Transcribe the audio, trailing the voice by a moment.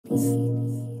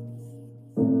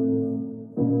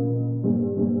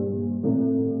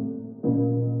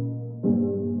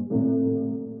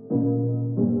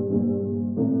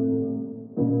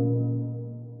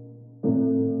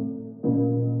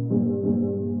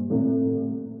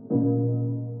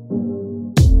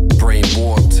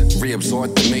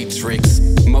Reabsorbed the matrix,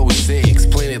 mosaics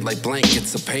planted like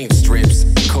blankets of paint strips.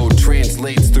 Code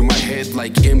translates through my head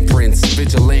like imprints.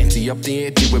 Vigilante up the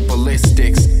ante with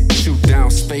ballistics. Shoot down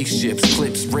spaceships,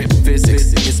 clips rip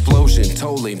physics. Explosion,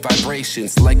 tolling,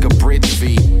 vibrations like a bridge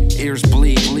fee. Ears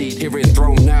bleed, hearing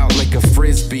thrown out like a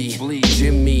frisbee.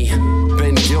 Jimmy,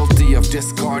 been guilty of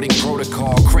discarding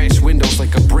protocol. Crash windows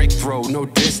like a brick throw, no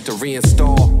disc to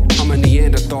reinstall. I'm a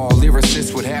Neanderthal,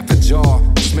 lyricist with half a jaw.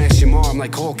 Smash your arm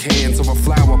like Hulk hands over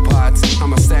flower pots.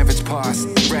 I'm a savage boss,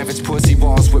 ravage pussy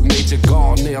walls with major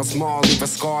gall. Nails maul, leave a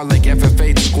scar like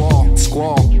FFA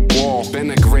squall, wall,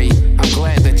 benigrate. I'm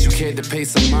glad that you cared to pay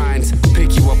some minds.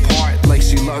 Pick you apart like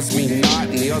she loves me not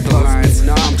in the other lines.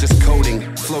 Nah, I'm just coding,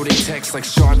 floating text like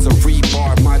shards of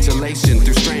rebar. Modulation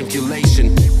through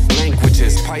strangulation.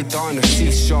 Languages, Python or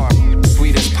C#.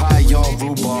 Sweet as pie, y'all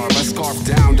rhubarb. I scarf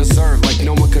down dessert like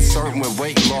no one concerned with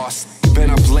weight loss. Been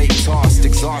up late, tossed,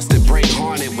 exhausted, brain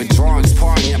haunted with drawings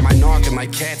pawing at my noggin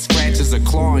like cat scratches or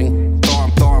clawing.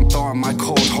 Thorn, my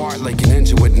cold heart like an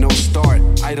engine with no start.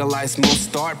 Idolize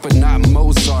Mozart, but not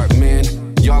Mozart, man.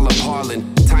 Y'all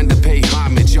appalling, time to pay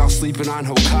homage. Y'all sleeping on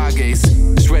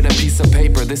Hokages. Shred a piece of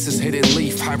paper, this is hidden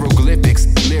leaf. Hieroglyphics,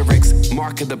 lyrics,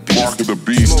 mark of the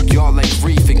beast. Smoke y'all like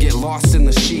reef and get lost in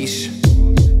the sheesh.